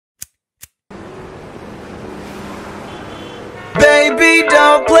Baby,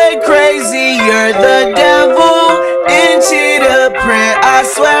 don't play crazy, you're the devil in cheetah print. I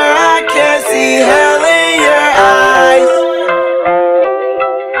swear I can't see hell in your eyes.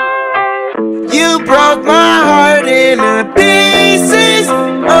 You broke my heart into pieces.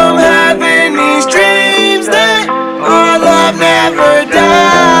 I'm having these dreams that our love never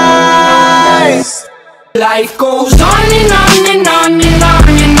dies. Life goes on and on and on and on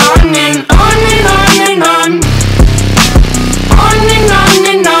and on and on and on and on. On and on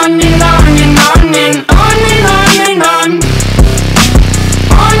and on and on and on and on and on and on.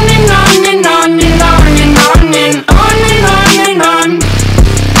 On and on and on and on and on and on and on and on.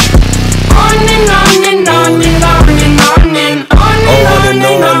 On and on and on and on and on and on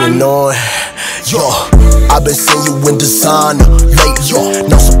and on and on. Yo, I've been seeing you in designer lately.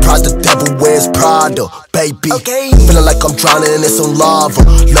 No surprise the devil wears Prada, baby. Feeling like I'm drowning in some lava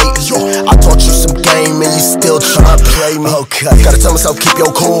lately. I taught you some game and you still tryna play me. Gotta tell myself keep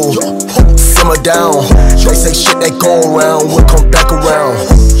your cool, simmer down. They say shit that go around will come back around.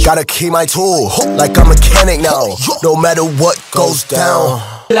 Gotta keep my tool like I'm a mechanic now, no matter what goes down.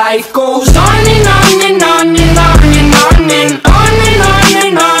 Life goes on and on and on and on and on and on and on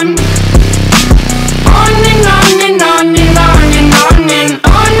and on. On and on and on and on and on and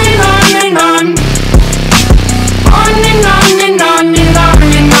on and on and on. On and on and on and on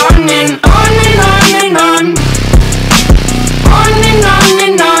and on and on and on and on. On and on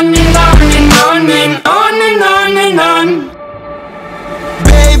and on and on and on and on and on and on.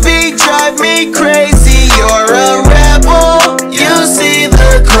 Baby, drive me crazy, you're a rebel. You see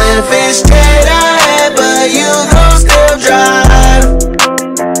the cliff is straight ahead, but you gon' still drive.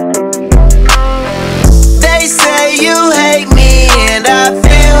 They say you hate me and I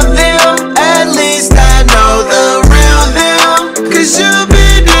feel them. At least I know the real them, 'cause you've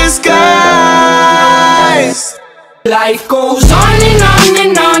been disguised. Life goes on and on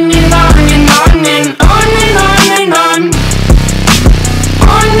and on and on and on and on and on and on.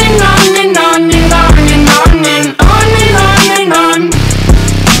 On and on and on and on and on and on and on and on.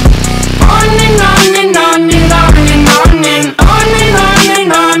 On and on and on and on and on and on and on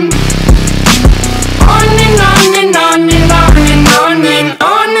and on. On and on and on and on and on and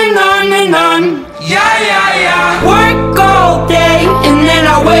on and on and on. Yeah, yeah, yeah. Work all day and then I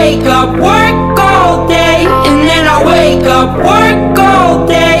wake up. Work all day and then I wake up. Work all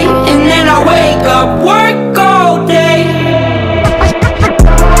day and then I wake up. Work all day.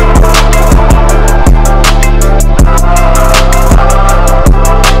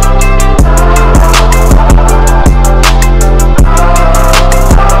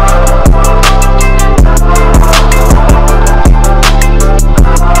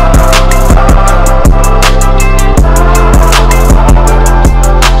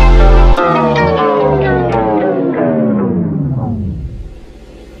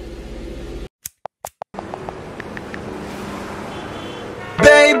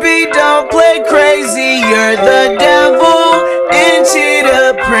 Baby, don't play crazy, you're the devil in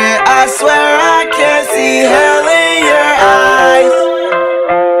cheetah print. I swear I can't see hell in your eyes.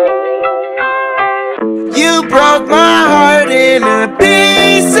 You broke my heart into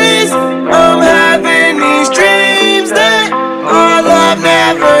pieces. I'm having these dreams that our love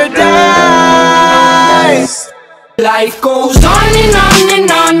never dies. Life goes on and on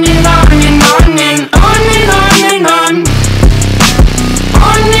and on and on and on and on and on and on.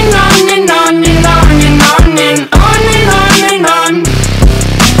 On and on and on and on and on and on and on and on.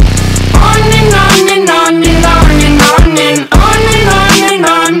 On and on and on and on and on and on and on and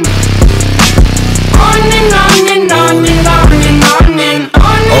on. On and on and on and on and on and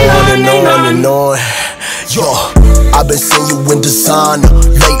on and on and on. Yo, I've been seeing you in designer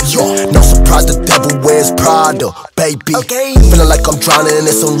lately. No surprise the devil wears Prada, baby. Feeling like I'm drowning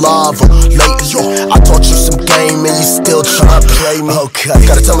in some lava lately. I taught you some game and you still tryna play me.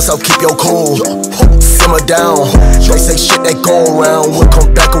 Gotta tell myself keep your cool, simmer down. They say shit that go around will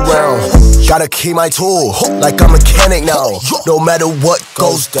come back around. Gotta keep my tool like I'm a mechanic now, no matter what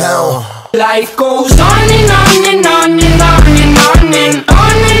goes down. Life goes on and on and on and on and on and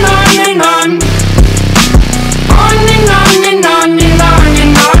on and on and on. On and on and on and on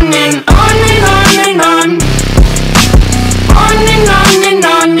and on and on and on and on. On and on and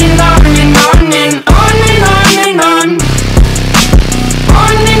on and on and on and on and on and on.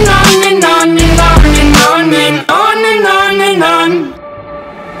 On and on and on and on and on and on and on and on.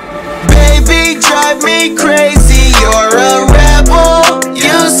 Baby, drive me crazy, you're a rebel.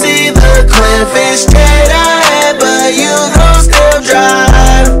 You see the cliff is straight ahead, but you gon' still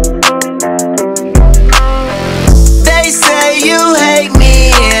drive. They say you hate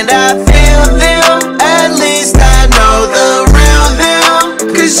me and I feel them. At least I know the real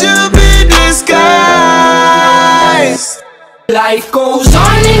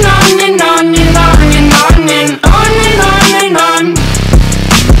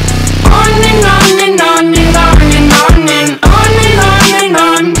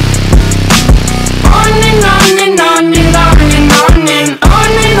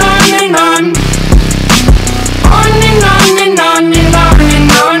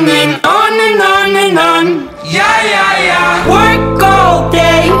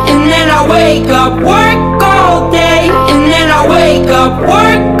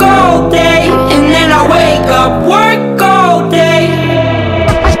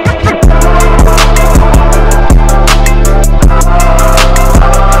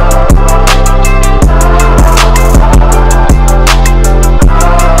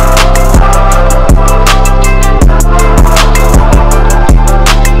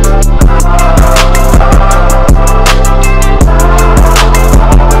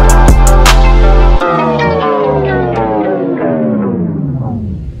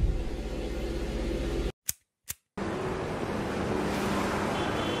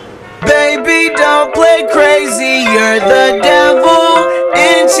Baby, don't play crazy, you're the devil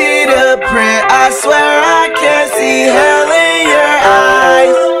in cheetah print. I swear I can't see hell in your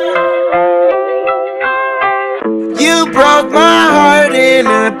eyes. You broke my heart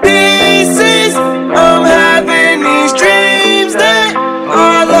into pieces. I'm having these dreams that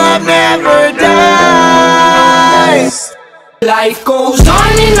our love never dies. Life goes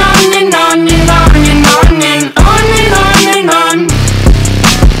on and on and on and on and on and on and on and on.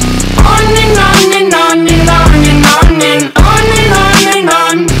 On and on and on and on and on and on and on and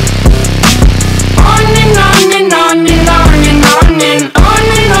on. On and on and on and on and on and on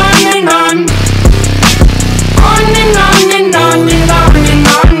and on and on. On and on and on and on and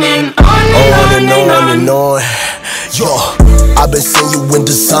on and on and on. Yo, I've been seeing you in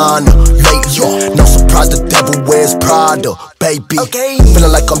designer lately. No surprise the devil wears Prada, baby.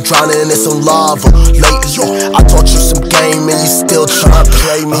 Feeling like I'm drowning in some lava lately. I taught you some game and you still tryna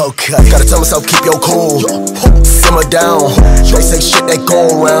play me. Gotta tell myself keep your cool, simmer down. They say shit that go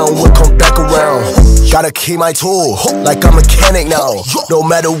around will come back around. Gotta keep my tool like I'm a mechanic now, no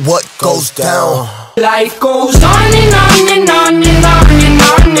matter what goes down. Life goes on and on and on and on and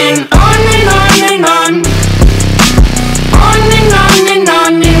on and